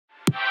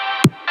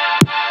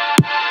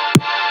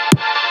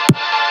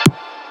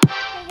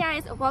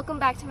welcome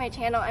back to my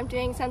channel. I'm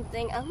doing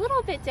something a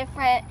little bit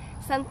different,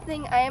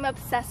 something I am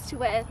obsessed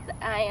with.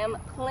 I am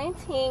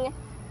planting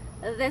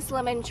this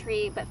lemon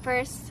tree, but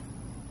first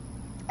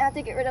I have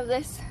to get rid of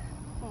this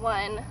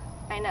one.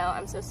 I know,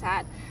 I'm so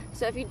sad.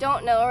 So if you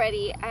don't know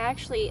already,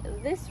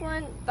 this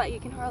one, but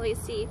you can hardly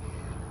see,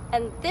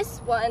 and this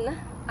one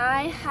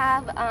I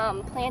have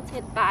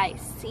planted by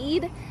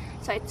seed.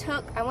 So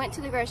I went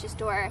to the grocery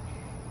store,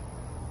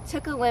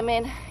 took a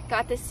lemon,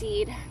 got the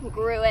seed,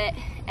 grew it,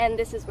 and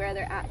this is where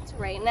they're at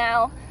right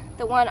now.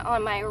 The one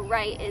on my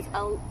right is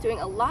doing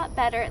a lot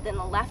better than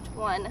the left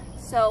one.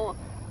 So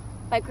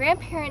my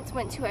grandparents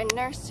went to a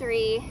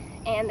nursery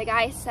and the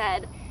guy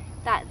said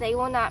that they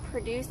will not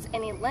produce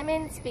any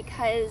lemons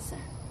because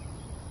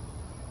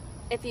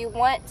if you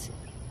want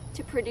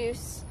to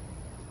produce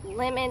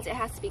lemons, it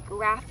has to be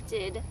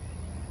grafted.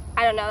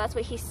 I don't know, that's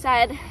what he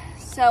said.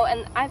 So,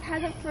 and I've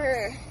had them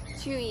for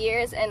 2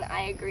 years and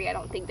I agree, I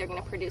don't think they're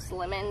gonna produce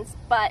lemons,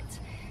 but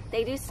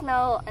they do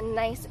smell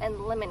nice and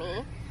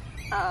lemony,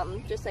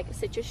 just like a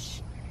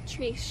citrus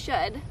tree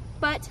should.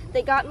 But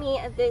they got me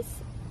this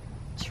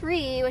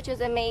tree, which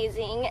is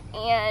amazing,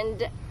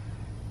 and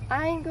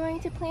I'm going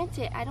to plant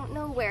it. I don't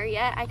know where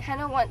yet. I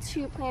kind of want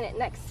to plant it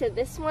next to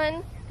this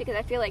one because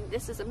I feel like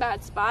this is a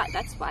bad spot.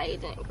 That's why it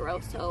didn't grow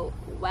so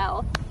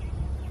well.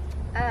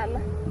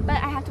 But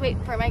I have to wait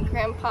for my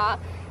grandpa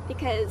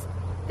because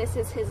this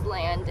is his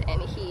land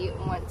and he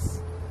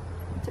wants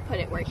to put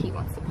it where he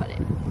wants to put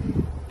it.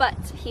 But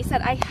he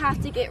said I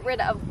have to get rid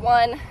of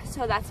one,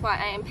 so that's why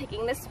I am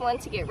picking this one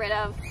to get rid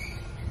of.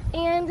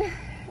 And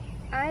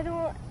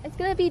it's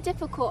gonna be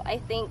difficult, I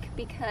think,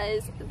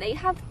 because they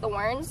have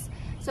thorns.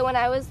 So when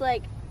I was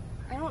like,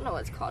 I don't know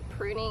what's called,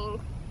 pruning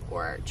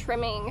or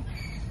trimming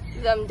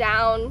them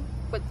down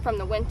from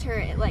the winter,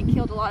 it like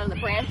killed a lot of the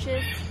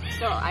branches.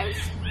 So I was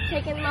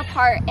taking them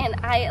apart and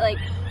I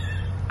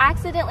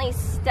accidentally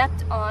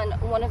stepped on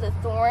one of the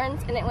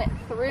thorns and it went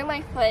through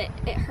my foot.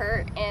 It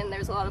hurt and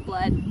there's a lot of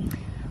blood.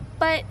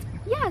 But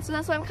yeah, so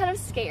that's why I'm kind of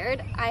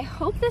scared. I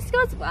hope this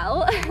goes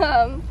well,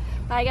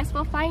 but I guess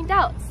we'll find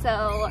out.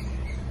 So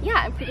yeah,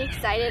 I'm pretty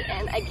excited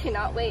and I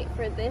cannot wait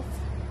for this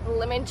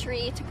lemon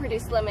tree to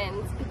produce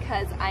lemons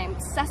because I am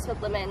obsessed with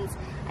lemons.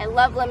 I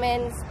love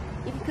lemons.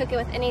 You can cook it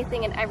with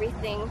anything and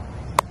everything.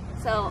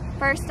 So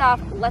first off,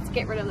 let's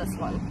get rid of this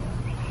one.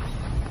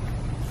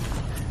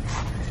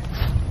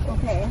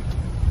 Okay.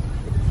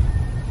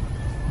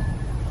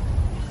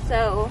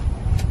 So,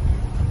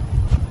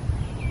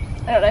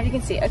 I don't know if you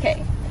can see.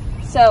 Okay.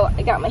 So,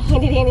 I got my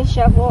handy dandy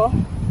shovel.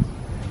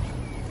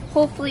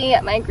 Hopefully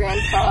my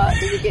grandpa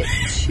doesn't get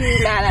too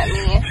mad at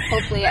me.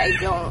 Hopefully I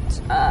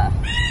don't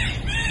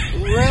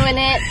ruin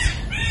it.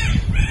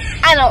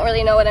 I don't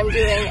really know what I'm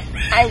doing.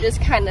 I'm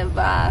just kind of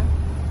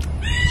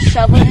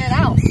shoveling it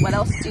out. What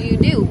else do you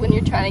do when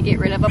you're trying to get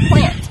rid of a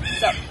plant?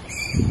 So,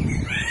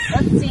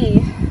 let's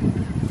see.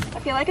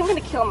 I feel like I'm gonna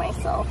kill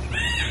myself.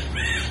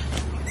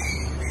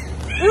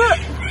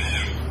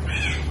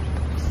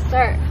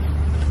 Start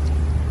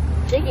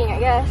digging, I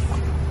guess.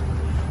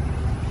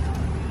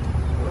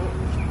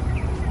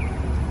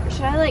 Or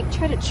should I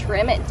try to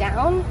trim it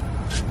down?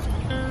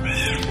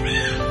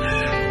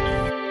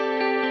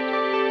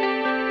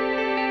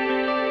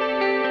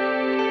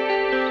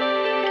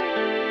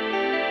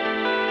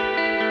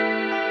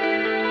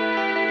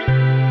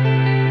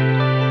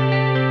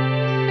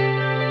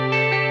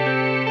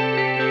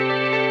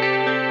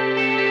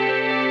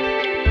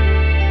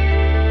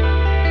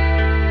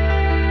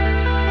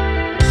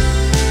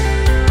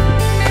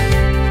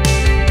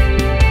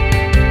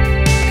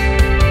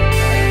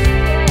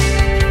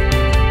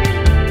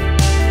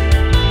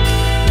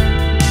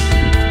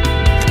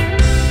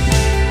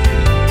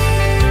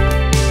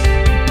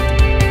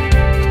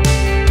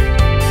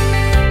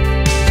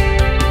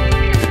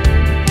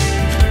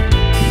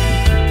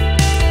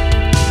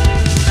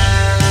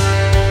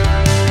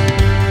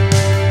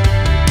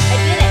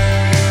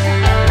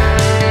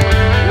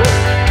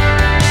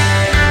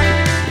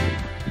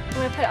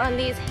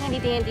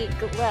 Dandy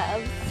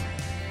gloves.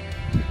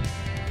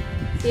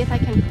 See if I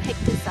can pick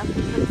this up and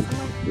put it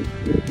somewhere.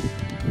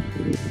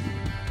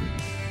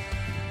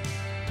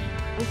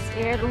 I'm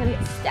scared I'm gonna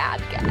get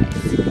stabbed, guys.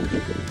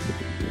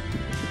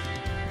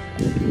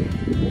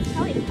 It's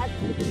probably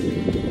heavy.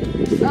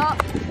 Oh,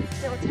 it's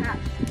still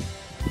attached.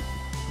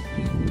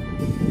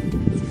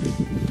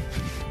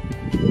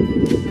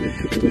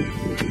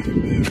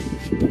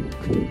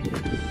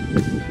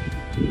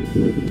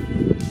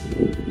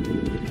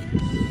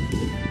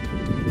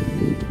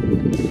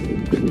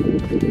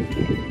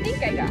 I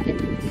think I got it.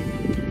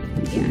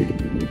 Yeah.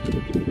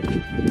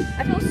 I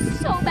feel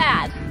so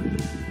bad.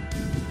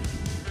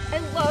 I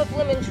love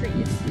lemon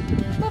trees.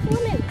 I love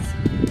lemons.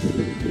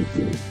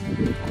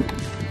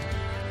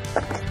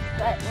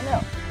 But, you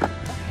know,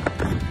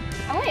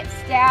 I want to get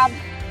stabbed.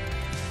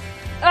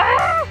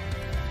 Ah!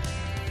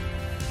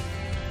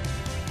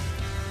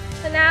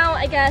 So now,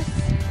 I guess,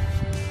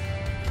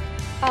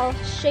 I'll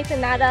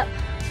shapen that up.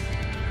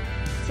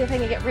 See if I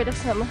can get rid of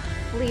some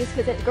leaves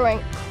because it's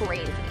growing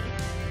crazy.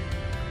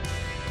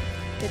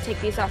 I'm gonna take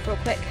these off real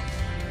quick.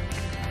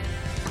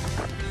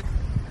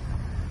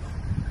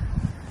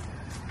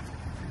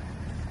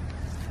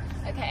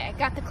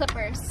 got the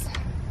clippers.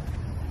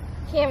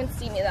 Can't even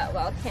see me that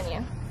well, can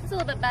you? It's a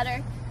little bit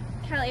better.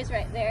 Callie's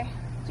right there.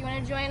 Do you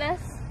want to join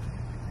us?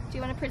 Do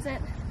you want to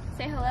present?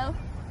 Say hello?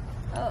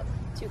 Oh,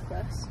 too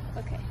close.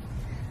 Okay.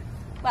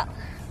 Well,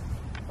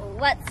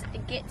 let's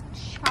get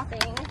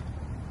shopping.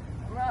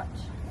 I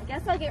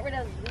guess I'll get rid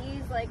of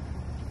these, like,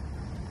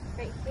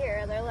 right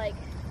here. They're like,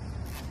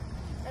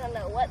 I don't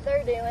know what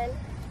they're doing.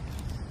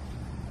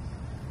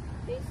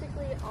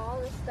 Basically all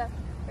this stuff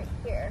right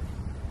here.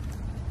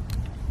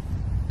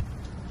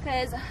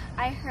 Because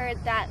I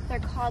heard that they're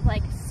called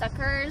like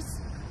suckers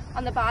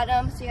on the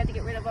bottom, so you have to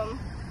get rid of them.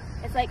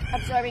 It's like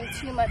absorbing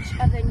too much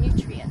of the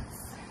nutrients.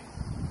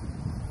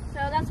 So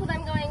that's what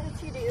I'm going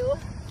to do,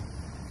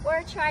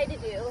 or try to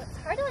do. It's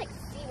hard to like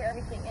see where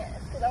everything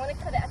is, because I want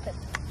to cut it at the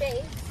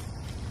base.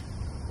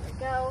 There we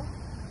go.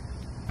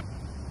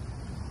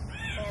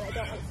 And I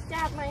don't want to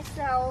stab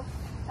myself.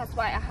 That's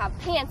why I have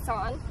pants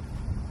on.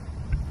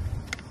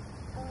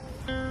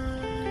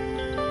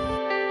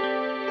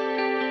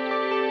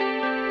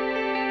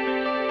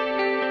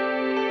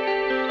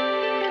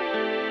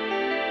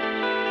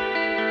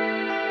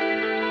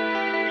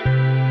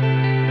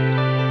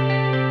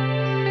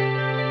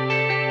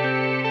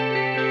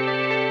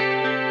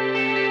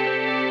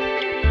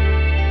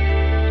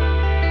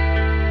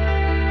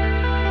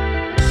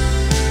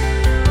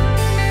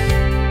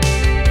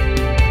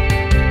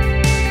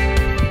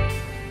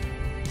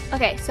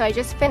 Okay, so I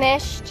just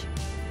finished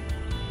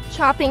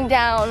chopping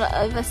down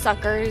the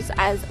suckers,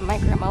 as my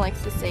grandma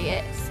likes to say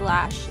it,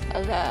 slash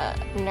the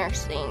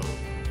nursing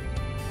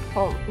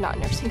home, not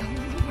nursing home,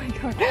 oh my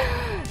god,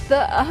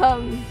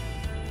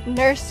 the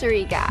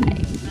nursery guy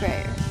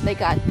where they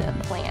got the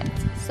plant.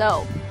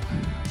 So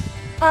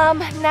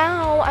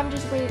now I'm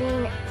just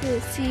waiting to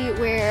see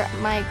where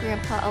my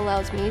grandpa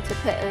allows me to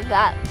put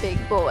that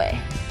big boy.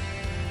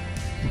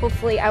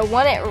 Hopefully, I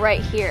want it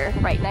right here,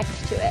 right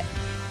next to it.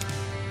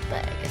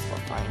 But I guess we'll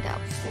find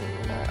out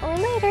sooner or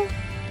later.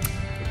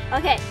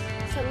 Okay,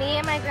 so me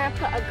and my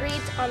grandpa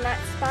agreed on that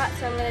spot,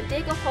 so I'm gonna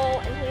dig a hole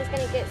and he's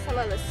gonna get some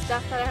of the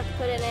stuff that I have to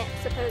put in it,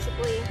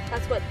 supposedly.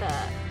 That's what the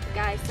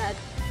guy said.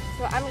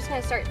 So I'm just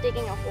gonna start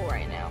digging a hole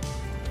right now.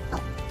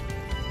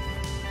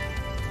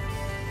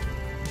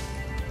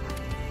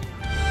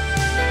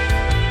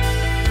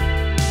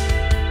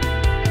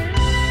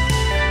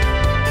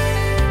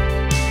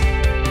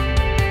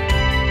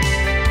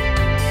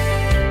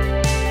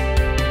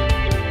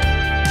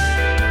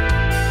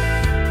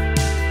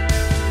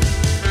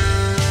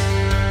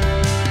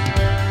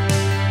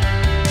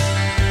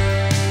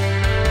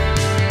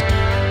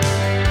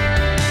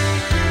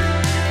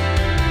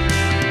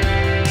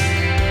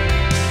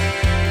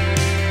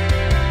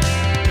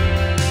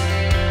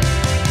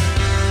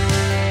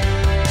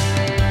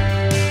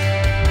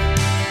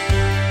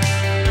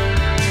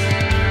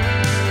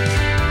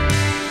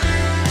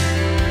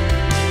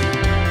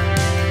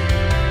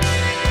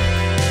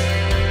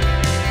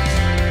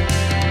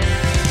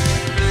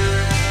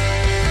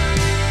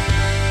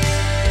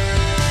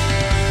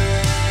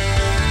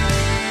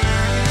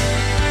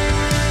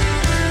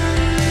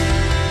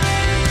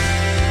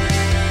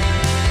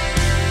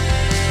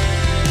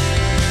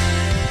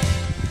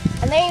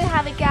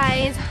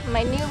 Guys,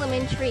 my new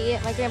lemon tree,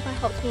 my grandpa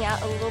helped me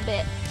out a little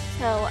bit,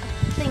 so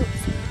thanks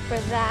for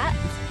that.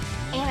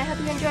 And I hope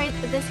you enjoyed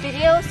this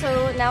video,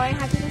 so now I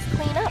have to just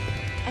clean up.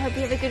 I hope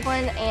you have a good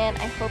one, and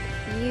I hope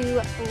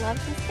you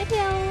love this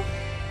video.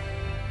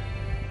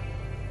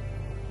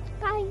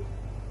 Bye!